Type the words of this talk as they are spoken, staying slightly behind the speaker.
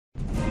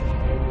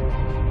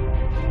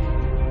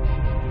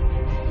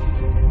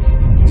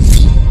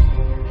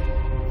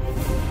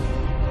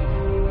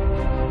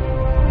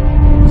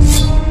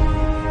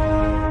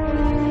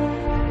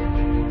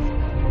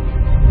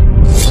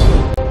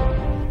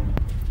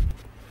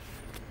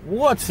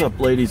What's up,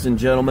 ladies and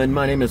gentlemen?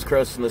 My name is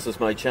Chris, and this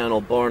is my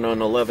channel, Barn on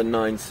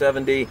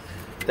 11970.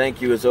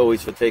 Thank you, as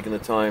always, for taking the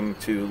time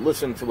to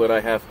listen to what I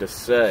have to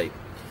say.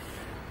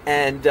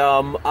 And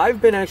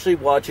I've been actually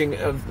watching,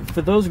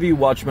 for those of you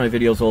who watch my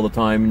videos all the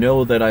time,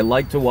 know that I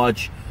like to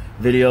watch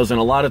videos, and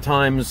a lot of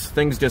times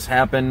things just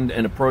happen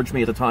and approach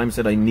me at the times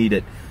that I need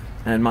it.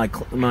 And my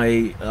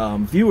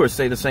viewers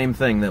say the same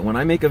thing, that when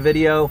I make a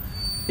video,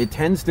 it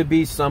tends to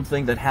be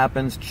something that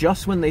happens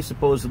just when they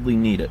supposedly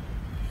need it.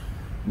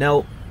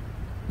 Now,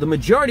 the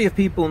majority of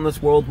people in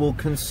this world will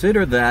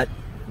consider that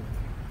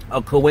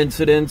a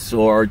coincidence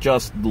or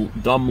just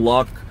dumb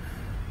luck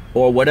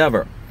or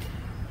whatever.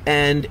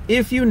 And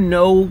if you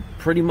know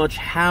pretty much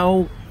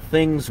how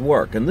things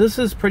work, and this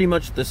is pretty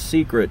much the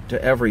secret to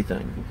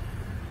everything,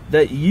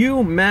 that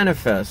you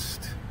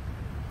manifest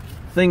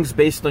things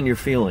based on your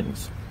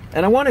feelings.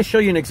 And I want to show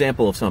you an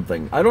example of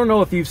something. I don't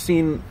know if you've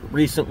seen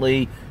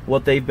recently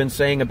what they've been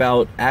saying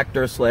about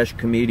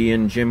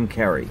actor/comedian Jim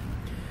Carrey.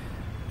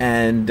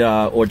 And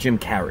or Jim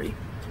Carrey,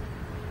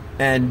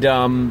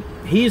 and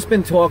he's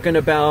been talking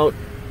about,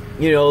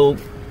 you know,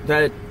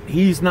 that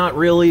he's not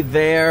really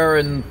there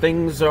and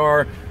things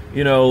are,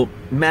 you know,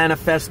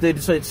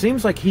 manifested. So it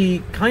seems like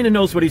he kind of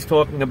knows what he's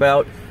talking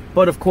about,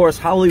 but of course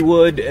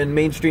Hollywood and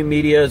mainstream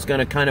media is going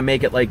to kind of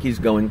make it like he's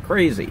going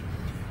crazy.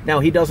 Now,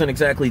 he doesn't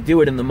exactly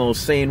do it in the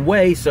most sane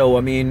way, so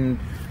I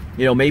mean,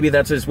 you know, maybe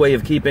that's his way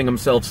of keeping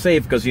himself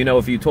safe, because, you know,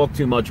 if you talk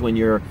too much when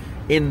you're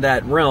in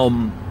that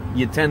realm,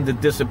 you tend to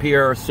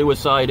disappear,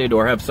 suicided,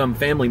 or have some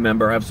family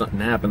member have something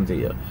happen to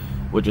you,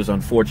 which is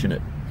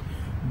unfortunate.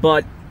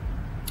 But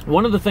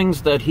one of the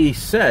things that he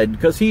said,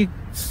 because he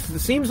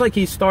seems like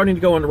he's starting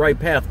to go on the right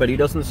path, but he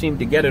doesn't seem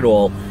to get it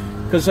all.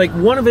 Because, like,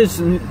 one of his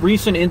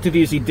recent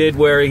interviews he did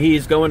where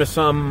he's going to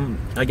some,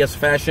 I guess,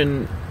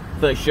 fashion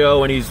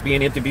show, and he's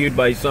being interviewed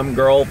by some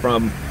girl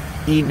from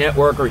E!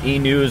 Network or E!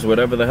 News,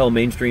 whatever the hell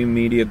mainstream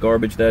media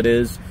garbage that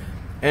is.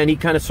 And he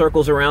kind of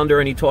circles around her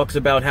and he talks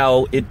about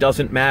how it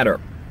doesn't matter.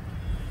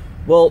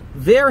 Well,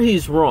 there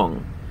he's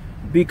wrong,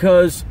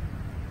 because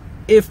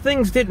if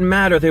things didn't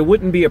matter, there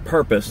wouldn't be a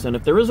purpose, and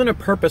if there isn't a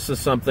purpose to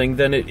something,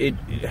 then it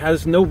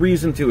has no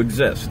reason to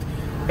exist.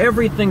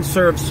 Everything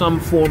serves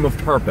some form of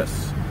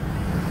purpose.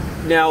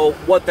 Now,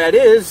 what that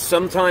is,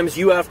 sometimes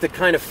you have to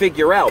kind of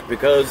figure out,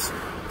 because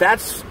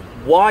that's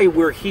why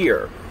we're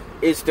here,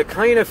 is to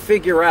kind of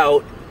figure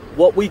out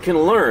what we can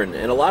learn.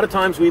 And a lot of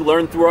times we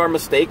learn through our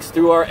mistakes,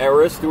 through our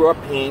errors, through our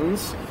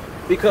pains,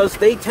 because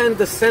they tend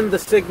to send the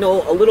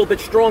signal a little bit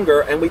stronger,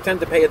 and we tend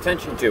to pay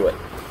attention to it.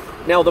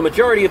 Now, the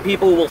majority of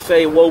people will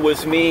say, woe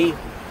is me,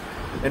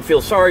 and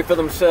feel sorry for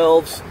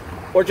themselves,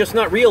 or just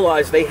not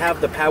realize they have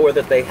the power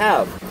that they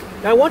have.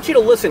 Now, I want you to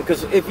listen,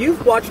 because if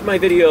you've watched my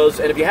videos,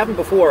 and if you haven't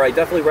before, I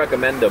definitely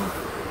recommend them.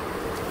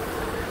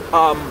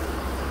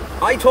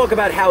 I talk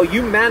about how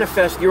you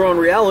manifest your own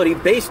reality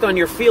based on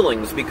your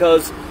feelings,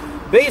 because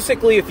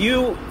basically, if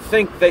you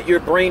think that your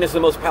brain is the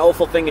most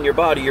powerful thing in your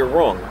body, you're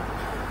wrong.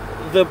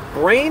 The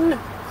brain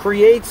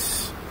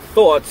creates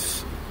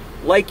thoughts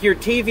like your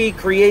TV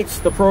creates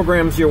the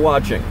programs you're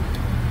watching.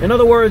 In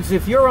other words,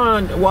 if you're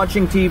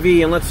watching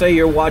TV, and let's say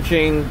you're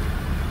watching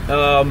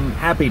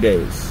Happy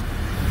Days,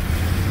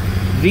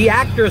 the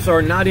actors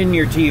are not in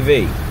your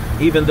TV,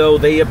 even though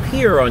they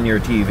appear on your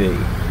TV.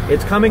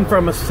 It's coming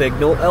from a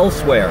signal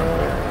elsewhere.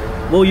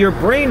 Well, your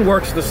brain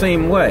works the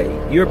same way.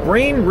 Your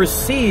brain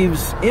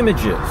receives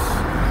images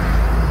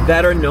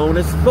that are known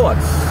as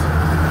thoughts.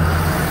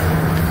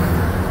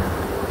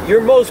 Your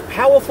most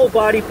powerful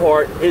body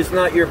part is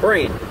not your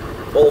brain,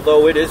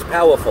 although it is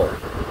powerful.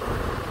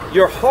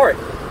 Your heart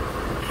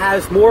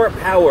has more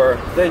power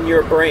than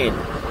your brain.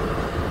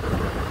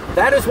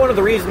 That is one of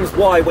the reasons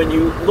why when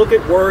you look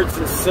at words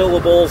and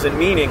syllables and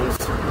meanings,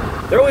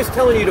 they're always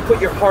telling you to put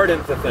your heart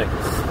into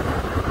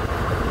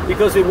things.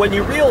 Because when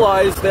you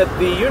realize that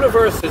the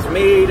universe is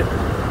made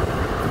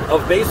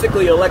of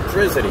basically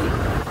electricity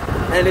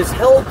and is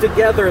held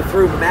together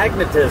through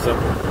magnetism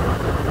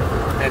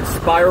and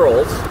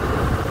spirals,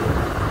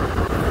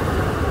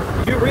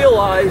 you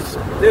realize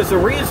there's a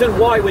reason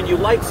why when you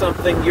like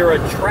something, you're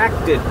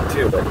attracted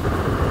to it.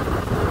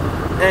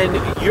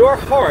 And your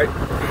heart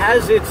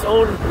has its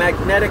own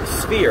magnetic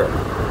sphere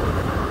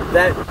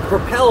that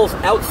propels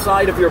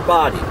outside of your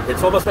body.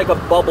 It's almost like a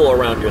bubble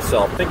around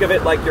yourself. Think of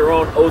it like your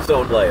own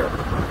ozone layer.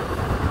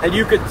 And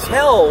you could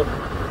tell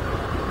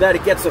that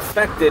it gets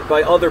affected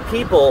by other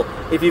people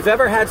if you've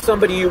ever had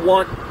somebody you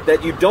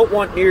don't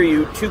want near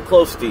you too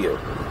close to you.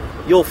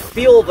 You'll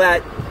feel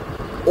that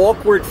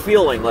awkward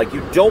feeling, like you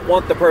don't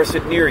want the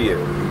person near you.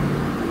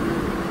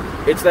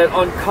 It's that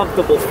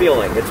uncomfortable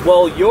feeling. It's,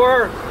 well,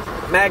 your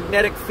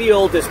magnetic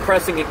field is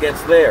pressing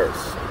against theirs,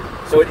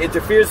 so it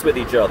interferes with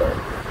each other.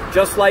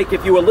 Just like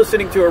if you were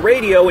listening to a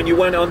radio and you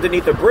went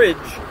underneath a bridge,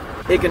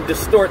 it can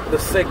distort the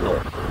signal.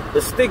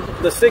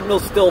 The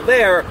signal's still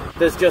there,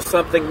 there's just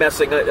something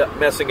messing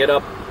it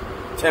up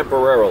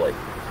temporarily.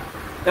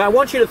 Now, I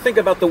want you to think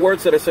about the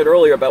words that I said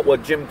earlier about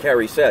what Jim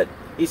Carrey said.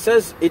 He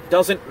says it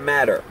doesn't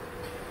matter.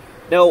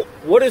 Now,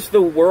 what is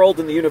the world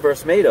and the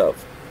universe made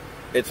of?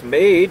 It's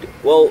made,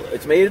 well,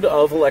 it's made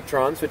of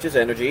electrons, which is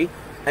energy,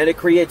 and it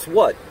creates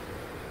what?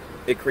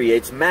 It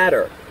creates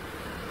matter.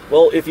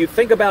 Well, if you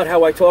think about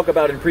how I talk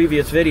about in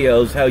previous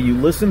videos, how you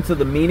listen to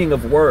the meaning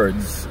of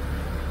words,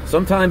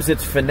 sometimes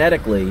it's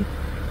phonetically,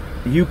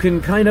 you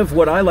can kind of,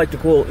 what I like to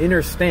call,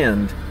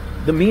 understand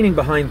the meaning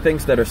behind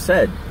things that are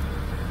said.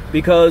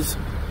 Because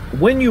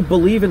when you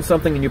believe in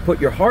something and you put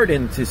your heart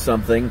into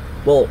something,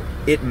 well,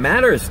 it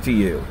matters to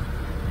you.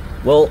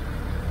 Well,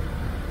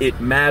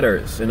 it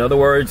matters. In other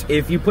words,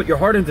 if you put your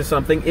heart into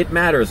something, it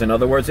matters. In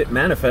other words, it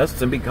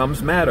manifests and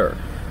becomes matter.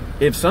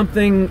 If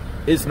something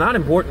is not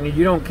important and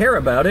you don't care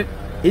about it,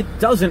 it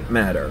doesn't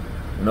matter.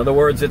 In other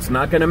words, it's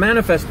not going to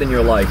manifest in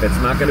your life. It's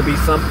not going to be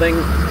something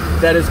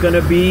that is going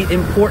to be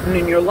important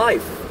in your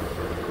life.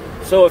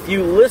 So if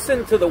you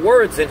listen to the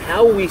words and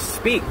how we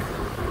speak,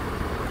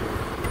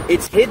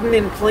 it's hidden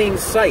in plain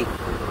sight.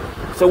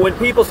 So when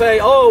people say,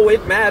 oh,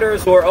 it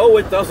matters, or oh,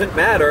 it doesn't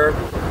matter,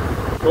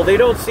 well, they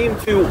don't seem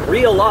to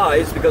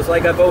realize, because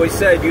like I've always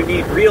said, you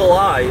need real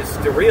eyes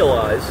to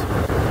realize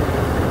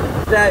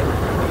that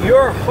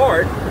your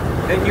heart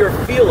and your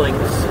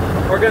feelings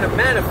are going to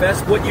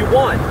manifest what you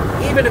want,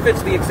 even if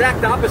it's the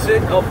exact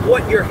opposite of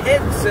what your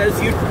head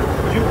says you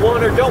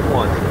want or don't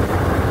want.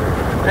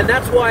 And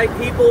that's why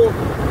people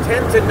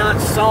tend to not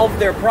solve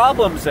their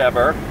problems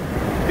ever,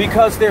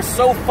 because they're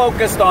so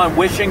focused on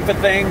wishing for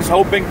things,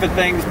 hoping for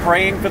things,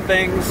 praying for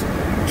things,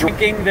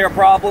 drinking their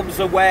problems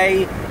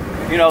away,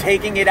 you know,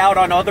 taking it out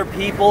on other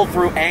people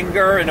through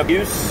anger and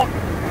abuse.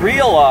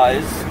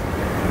 Realize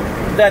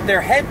that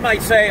their head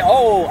might say,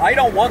 oh, I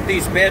don't want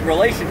these bad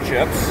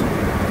relationships,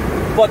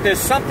 but there's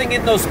something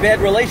in those bad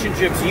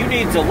relationships you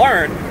need to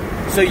learn,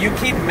 so you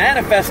keep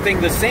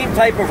manifesting the same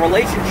type of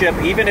relationship,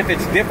 even if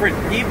it's different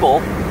people,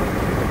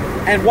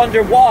 and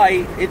wonder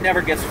why it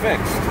never gets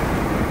fixed.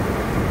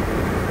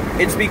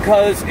 It's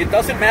because it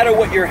doesn't matter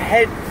what your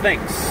head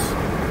thinks,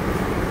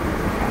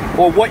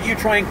 or what you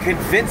try and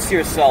convince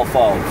yourself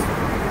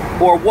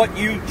of, or what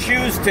you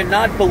choose to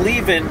not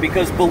believe in,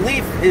 because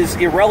belief is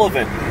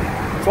irrelevant.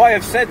 That's why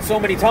I've said so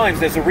many times,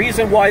 there's a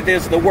reason why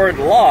there's the word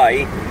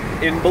lie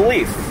in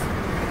belief.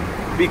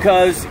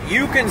 Because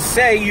you can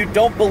say you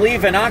don't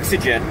believe in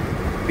oxygen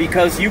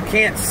because you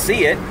can't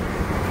see it,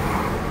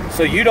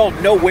 so you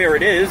don't know where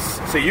it is.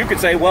 So you could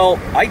say, well,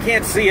 I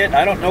can't see it,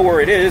 I don't know where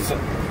it is,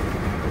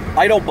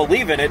 I don't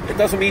believe in it. It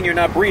doesn't mean you're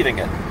not breathing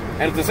it.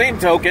 And at the same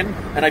token,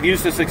 and I've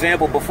used this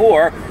example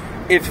before,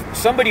 if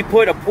somebody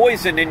put a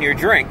poison in your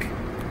drink,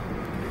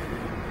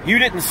 you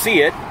didn't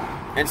see it,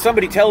 and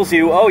somebody tells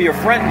you, oh, your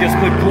friend just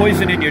put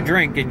poison in your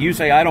drink, and you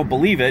say, I don't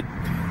believe it,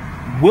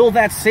 will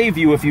that save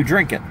you if you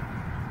drink it?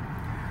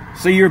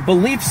 So your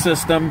belief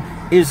system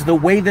is the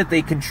way that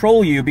they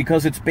control you,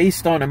 because it's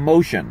based on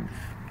emotion.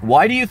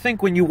 Why do you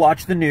think when you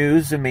watch the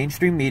news and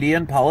mainstream media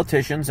and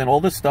politicians and all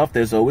this stuff,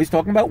 there's always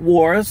talking about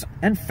wars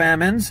and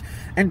famines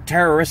and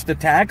terrorist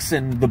attacks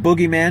and the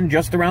boogeyman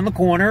just around the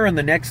corner and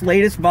the next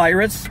latest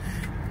virus?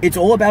 It's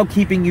all about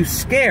keeping you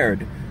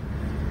scared.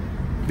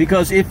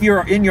 Because if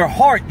you're in your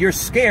heart, you're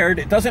scared,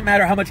 it doesn't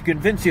matter how much you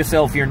convince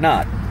yourself you're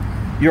not.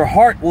 Your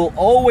heart will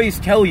always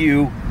tell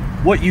you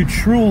what you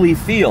truly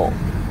feel.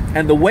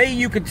 And the way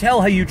you can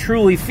tell how you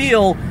truly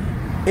feel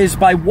is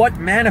by what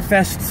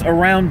manifests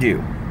around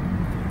you.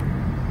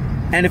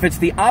 And if it's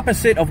the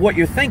opposite of what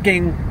you're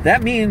thinking,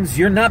 that means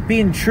you're not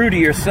being true to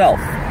yourself.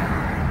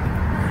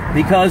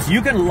 Because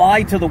you can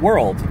lie to the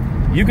world.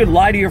 You could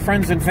lie to your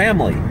friends and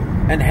family.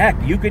 And heck,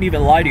 you could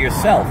even lie to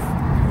yourself.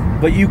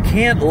 But you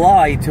can't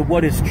lie to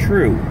what is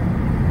true.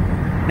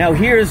 Now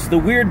here's the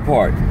weird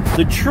part.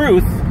 The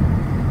truth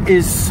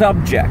is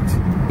subject.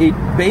 It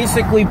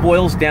basically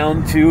boils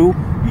down to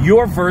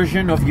your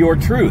version of your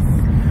truth.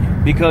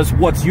 Because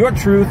what's your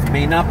truth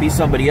may not be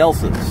somebody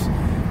else's.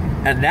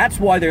 And that's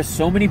why there's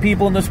so many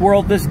people in this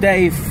world this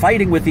day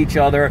fighting with each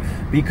other,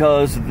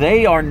 because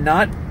they are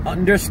not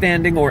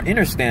understanding or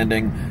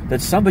understanding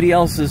that somebody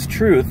else's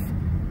truth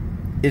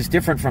is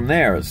different from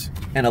theirs.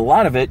 And a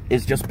lot of it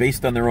is just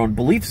based on their own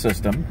belief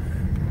system,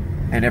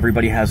 and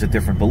everybody has a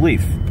different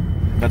belief.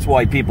 That's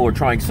why people are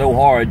trying so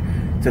hard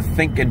to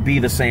think and be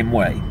the same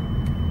way.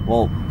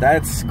 Well,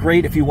 that's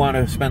great if you want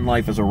to spend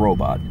life as a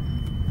robot.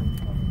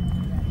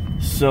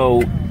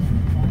 So,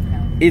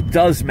 it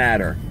does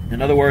matter.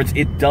 In other words,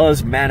 it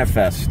does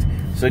manifest.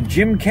 So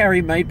Jim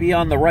Carrey might be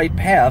on the right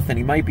path, and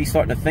he might be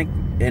starting to think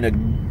in a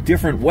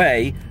different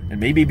way, and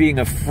maybe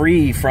being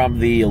free from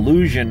the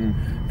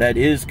illusion that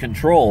is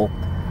control.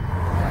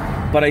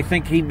 But I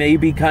think he may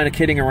be kind of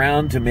kidding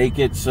around to make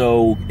it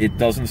so it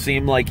doesn't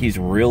seem like he's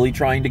really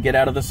trying to get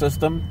out of the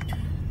system.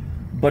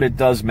 But it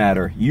does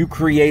matter. You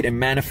create and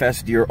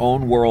manifest your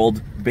own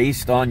world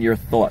based on your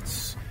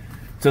thoughts.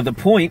 To the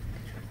point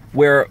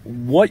where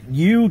what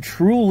you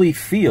truly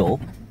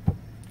feel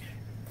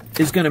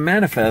is going to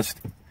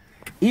manifest,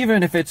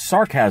 even if it's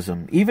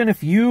sarcasm. Even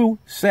if you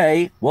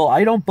say, well,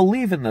 I don't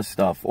believe in this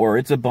stuff, or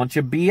it's a bunch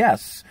of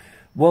BS.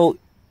 Well,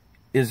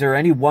 is there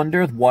any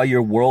wonder why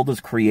your world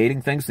is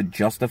creating things to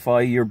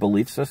justify your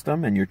belief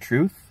system and your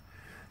truth?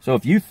 So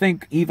if you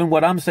think even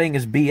what I'm saying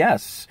is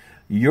BS,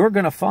 you're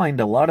going to find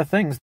a lot of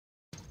things